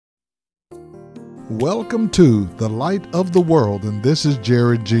Welcome to The Light of the World, and this is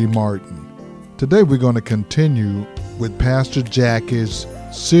Jared G. Martin. Today we're going to continue with Pastor Jackie's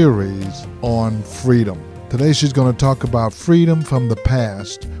series on freedom. Today she's going to talk about freedom from the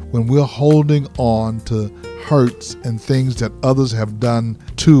past when we're holding on to hurts and things that others have done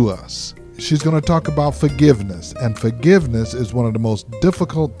to us. She's going to talk about forgiveness, and forgiveness is one of the most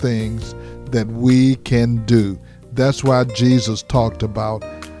difficult things that we can do. That's why Jesus talked about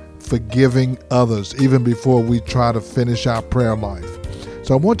forgiving others even before we try to finish our prayer life.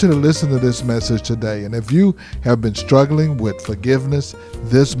 So I want you to listen to this message today. And if you have been struggling with forgiveness,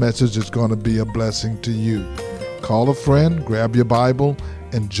 this message is going to be a blessing to you. Call a friend, grab your Bible,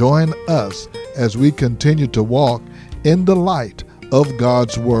 and join us as we continue to walk in the light of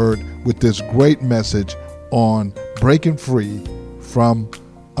God's Word with this great message on breaking free from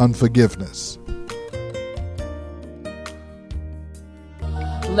unforgiveness.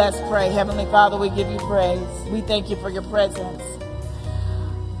 Let's pray. Heavenly Father, we give you praise. We thank you for your presence.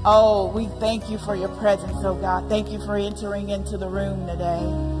 Oh, we thank you for your presence, oh God. Thank you for entering into the room today.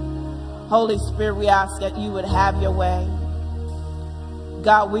 Holy Spirit, we ask that you would have your way.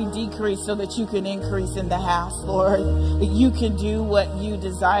 God, we decrease so that you can increase in the house, Lord. That you can do what you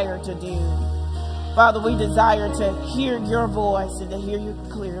desire to do. Father, we desire to hear your voice and to hear you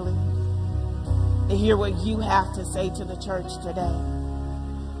clearly. To hear what you have to say to the church today.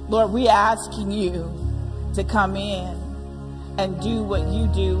 Lord, we asking you to come in and do what you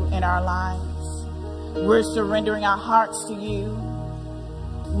do in our lives. We're surrendering our hearts to you.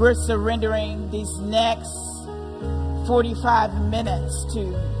 We're surrendering these next 45 minutes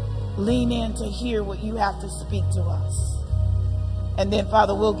to lean in to hear what you have to speak to us. And then,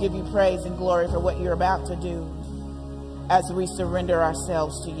 Father, we'll give you praise and glory for what you're about to do as we surrender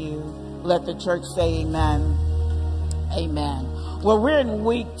ourselves to you. Let the church say amen. Amen. Well, we're in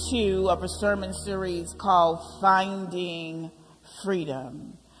week 2 of a sermon series called Finding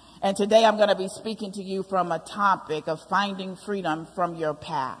Freedom. And today I'm going to be speaking to you from a topic of finding freedom from your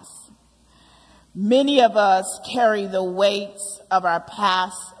past. Many of us carry the weight of our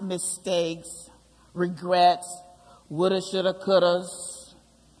past mistakes, regrets, woulda, shoulda, couldas,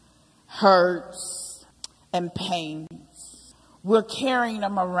 hurts, and pains. We're carrying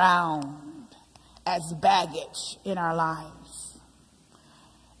them around as baggage in our lives.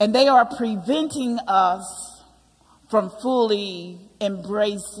 And they are preventing us from fully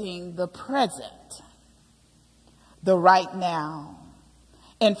embracing the present, the right now,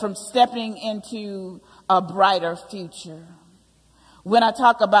 and from stepping into a brighter future. When I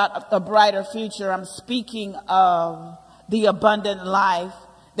talk about a brighter future, I'm speaking of the abundant life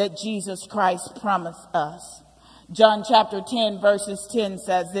that Jesus Christ promised us. John chapter 10 verses 10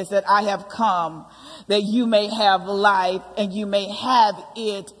 says this, that I have come that you may have life and you may have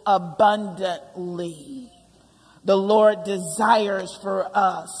it abundantly. The Lord desires for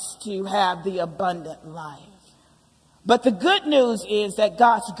us to have the abundant life. But the good news is that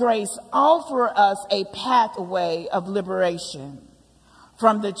God's grace offers us a pathway of liberation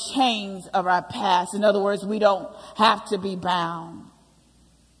from the chains of our past. In other words, we don't have to be bound.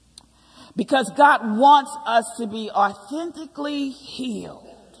 Because God wants us to be authentically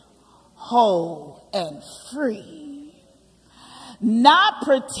healed, whole, and free. Not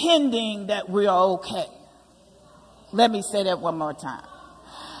pretending that we're okay. Let me say that one more time.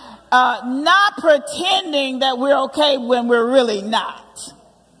 Not pretending that we're okay when we're really not.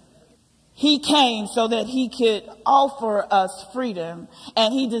 He came so that he could offer us freedom,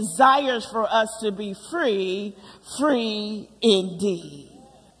 and he desires for us to be free, free indeed.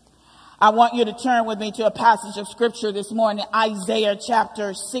 I want you to turn with me to a passage of scripture this morning, Isaiah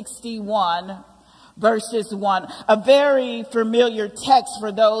chapter 61, verses 1. A very familiar text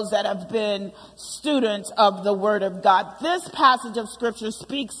for those that have been students of the Word of God. This passage of scripture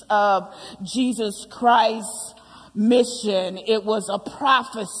speaks of Jesus Christ's mission. It was a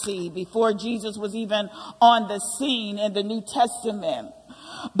prophecy before Jesus was even on the scene in the New Testament.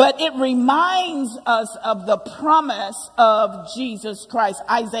 But it reminds us of the promise of Jesus Christ.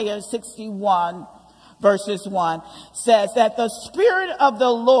 Isaiah 61 verses 1 says that the Spirit of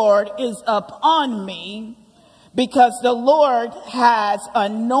the Lord is upon me because the Lord has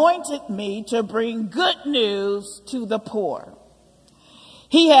anointed me to bring good news to the poor.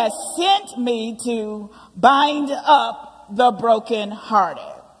 He has sent me to bind up the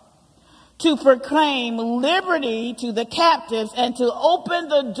brokenhearted, to proclaim liberty to the captives and to open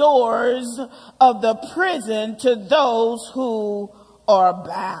the doors of the prison to those who are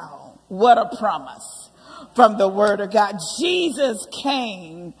bound. What a promise from the Word of God. Jesus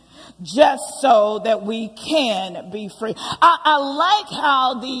came just so that we can be free. I like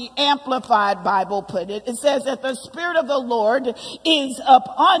how the Amplified Bible put it. It says that the Spirit of the Lord is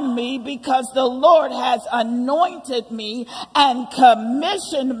upon me because the Lord has anointed me and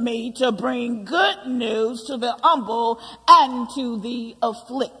commissioned me to bring good news to the humble and to the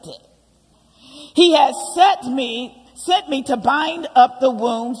afflicted. He has sent me to bind up the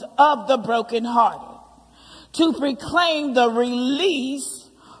wounds of the brokenhearted, to proclaim the release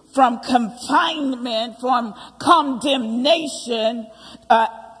from confinement, from condemnation,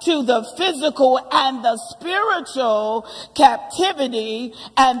 to the physical and the spiritual captivity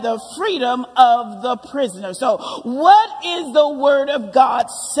and the freedom of the prisoner. So what is the word of God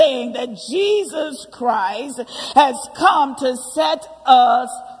saying? That Jesus Christ has come to set us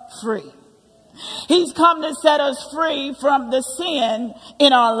free. He's come to set us free from the sin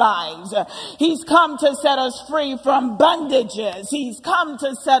in our lives. He's come to set us free from bondages. He's come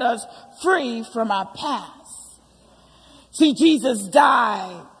to set us free from our past. See, Jesus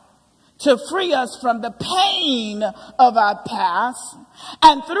died to free us from the pain of our past.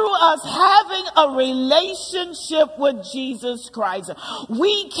 And through us having a relationship with Jesus Christ,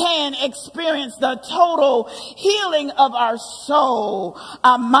 we can experience the total healing of our soul,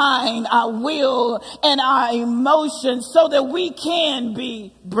 our mind, our will, and our emotions so that we can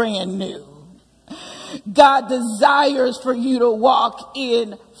be brand new. God desires for you to walk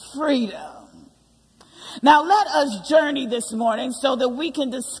in freedom. Now let us journey this morning so that we can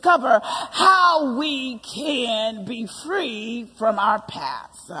discover how we can be free from our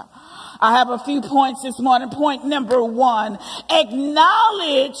past. I have a few points this morning. Point number 1,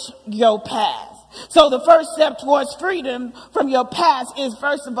 acknowledge your past. So the first step towards freedom from your past is,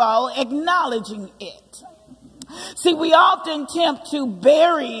 first of all, acknowledging it. See, we often attempt to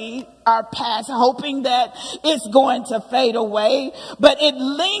bury our past, hoping that it's going to fade away, but it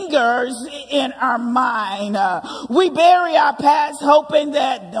lingers in our mind. We bury our past, hoping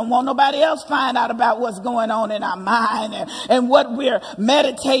that don't want nobody else find out about what's going on in our mind and what we're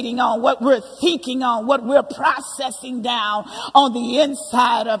meditating on, what we're thinking on, what we're processing down on the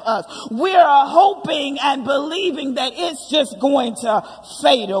inside of us. We're hoping and believing that it's just going to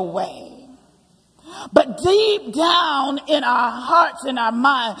fade away. But deep down in our hearts and our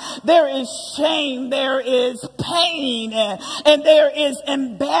mind, there is shame, there is pain, and there is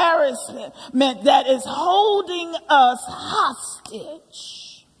embarrassment that is holding us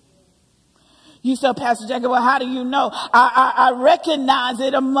hostage. You said, Pastor Jacob, well, how do you know? I recognize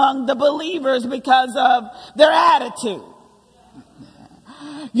it among the believers because of their attitude.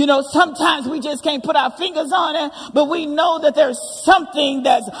 You know, sometimes we just can't put our fingers on it, but we know that there's something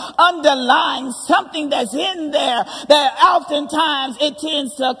that's underlying, something that's in there that oftentimes it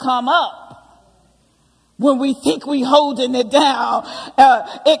tends to come up. When we think we're holding it down,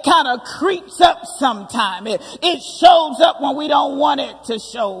 it kind of creeps up sometime. It shows up when we don't want it to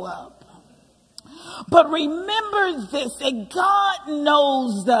show up. But remember this, that God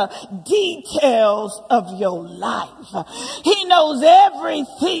knows the details of your life. He knows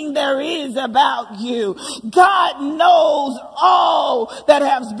everything there is about you. God knows all that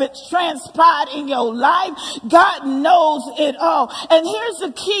has been transpired in your life. God knows it all. And here's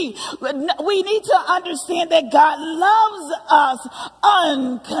the key. We need to understand that God loves us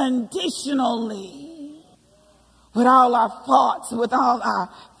unconditionally. With all our faults, with all our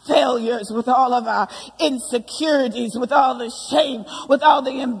failures, with all of our insecurities, with all the shame, with all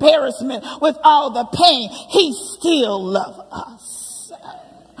the embarrassment, with all the pain, He still loves us.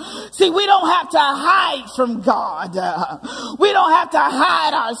 See, we don't have to hide from God. We don't have to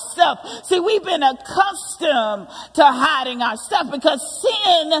hide ourselves. See, we've been accustomed to hiding ourselves because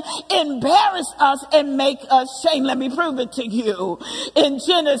sin embarrasses us and make us shame. Let me prove it to you. In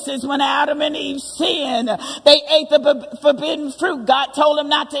Genesis, when Adam and Eve sinned, they ate the forbidden fruit. God told them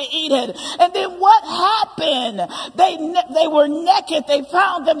not to eat it. And then what happened? They were naked. They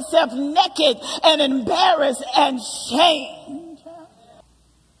found themselves naked and embarrassed and shamed.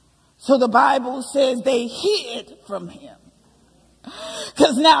 So the Bible says they hid from Him.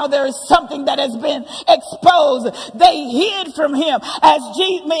 Because now there is something that has been exposed. They hid from Him. As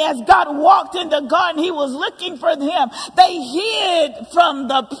God walked in the garden, He was looking for them. They hid from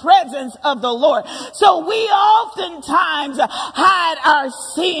the presence of the Lord. So we oftentimes hide our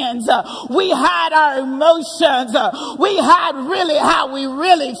sins. We hide our emotions. We hide really how we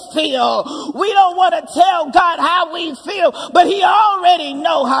really feel. We don't want to tell God how we feel, but He already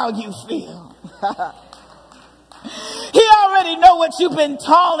knows how you feel. He already know what you've been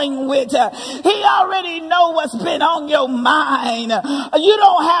toiling with. He already know what's been on your mind. You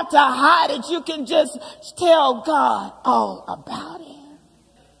don't have to hide it. You can just tell God all about it.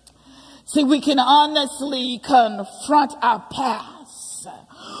 See, we can honestly confront our past.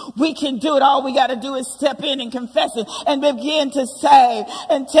 We can do it. All we got to do is step in and confess it and begin to say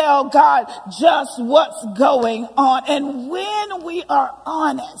and tell God just what's going on. And when we are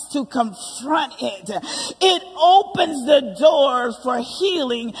honest to confront it, it opens the doors for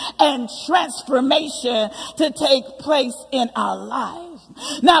healing and transformation to take place in our life.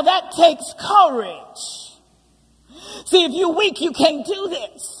 Now that takes courage. See, if you're weak, you can't do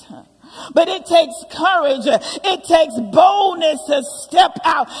this. But it takes courage. It takes boldness to step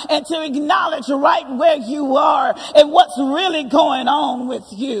out and to acknowledge right where you are and what's really going on with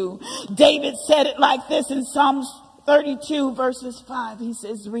you. David said it like this in Psalms 32 verses 5. He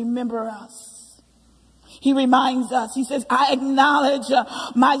says, remember us. He reminds us. He says, I acknowledge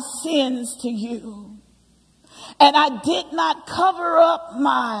my sins to you, and I did not cover up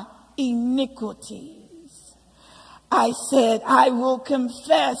my iniquity. I said, I will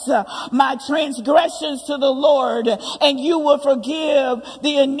confess my transgressions to the Lord, and you will forgive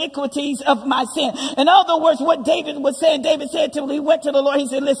the iniquities of my sin. In other words, what David was saying, David said till he went to the Lord, he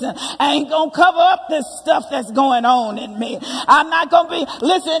said, listen, I ain't going to cover up this stuff that's going on in me. I'm not going to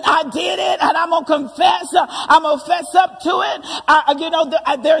listen, I did it, and I'm going to confess. I'm going to fess up to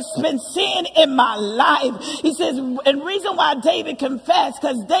it. There's been sin in my life. He says, and reason why David confessed,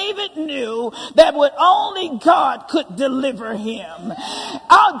 because David knew that what only God could deliver him.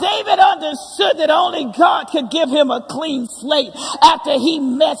 David understood that only God could give him a clean slate after he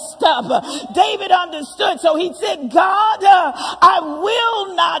messed up. David understood, so he said, God, I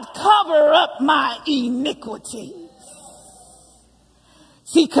will not cover up my iniquities.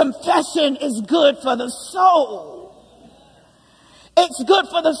 See, confession is good for the soul. It's good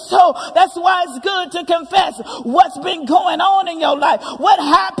for the soul. That's why it's good to confess what's been going on in your life. What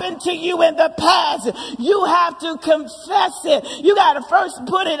happened to you in the past? You have to confess it. You got to first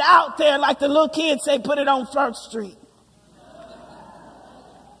put it out there, like the little kids say, put it on First Street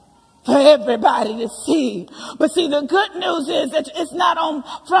for everybody to see. But see, the good news is that it's not on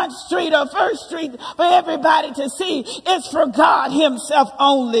Front Street or First Street for everybody to see. It's for God himself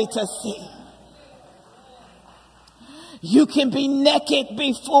only to see. You can be naked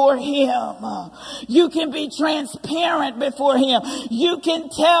before him. You can be transparent before him. You can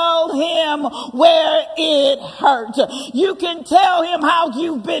tell him where it hurt. You can tell him how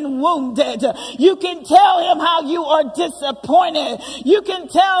you've been wounded. You can tell him how you are disappointed. You can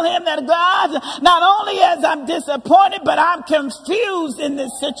tell him that, God, not only as I'm disappointed, but I'm confused in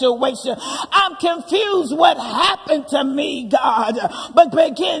this situation. I'm confused what happened to me, God. But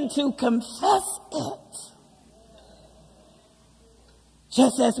begin to confess it.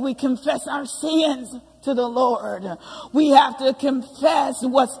 Just as we confess our sins to the Lord, we have to confess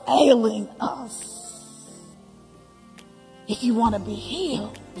what's ailing us. If you want to be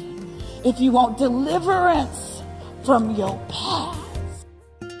healed, if you want deliverance from your past.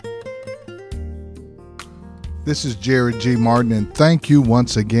 This is Jerry G. Martin, and thank you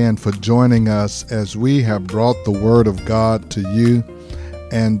once again for joining us as we have brought the Word of God to you,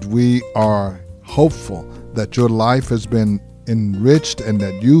 and we are hopeful that your life has been enriched and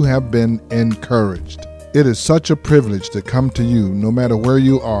that you have been encouraged. It is such a privilege to come to you no matter where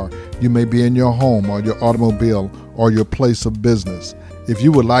you are. You may be in your home or your automobile or your place of business. If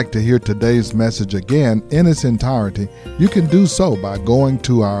you would like to hear today's message again in its entirety, you can do so by going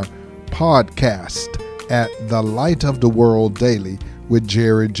to our podcast at The Light of the World Daily with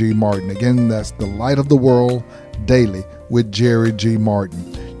Jerry G. Martin. Again, that's The Light of the World Daily with Jerry G.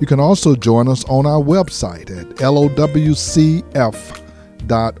 Martin. You can also join us on our website at lowcf.org.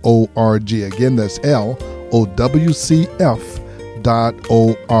 Again, that's lowcf.org.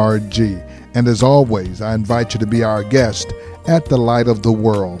 And as always, I invite you to be our guest at The Light of the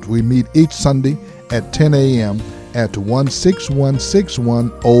World. We meet each Sunday at 10 a.m. at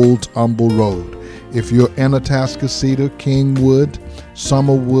 16161 Old Humble Road. If you're Anacostia, Kingwood,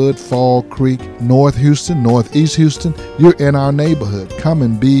 Summerwood, Fall Creek, North Houston, Northeast Houston, you're in our neighborhood. Come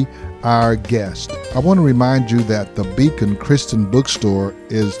and be our guest. I want to remind you that the Beacon Christian Bookstore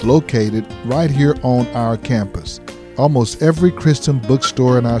is located right here on our campus. Almost every Christian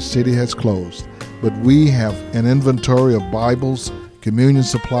bookstore in our city has closed, but we have an inventory of Bibles, communion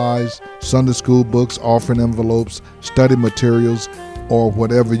supplies, Sunday school books, offering envelopes, study materials, or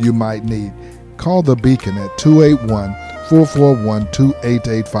whatever you might need. Call the Beacon at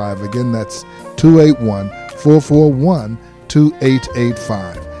 281-441-2885. Again, that's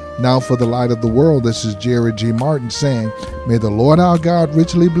 281-441-2885. Now for the Light of the World, this is Jerry G. Martin saying, may the Lord our God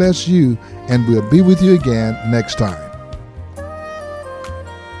richly bless you, and we'll be with you again next time.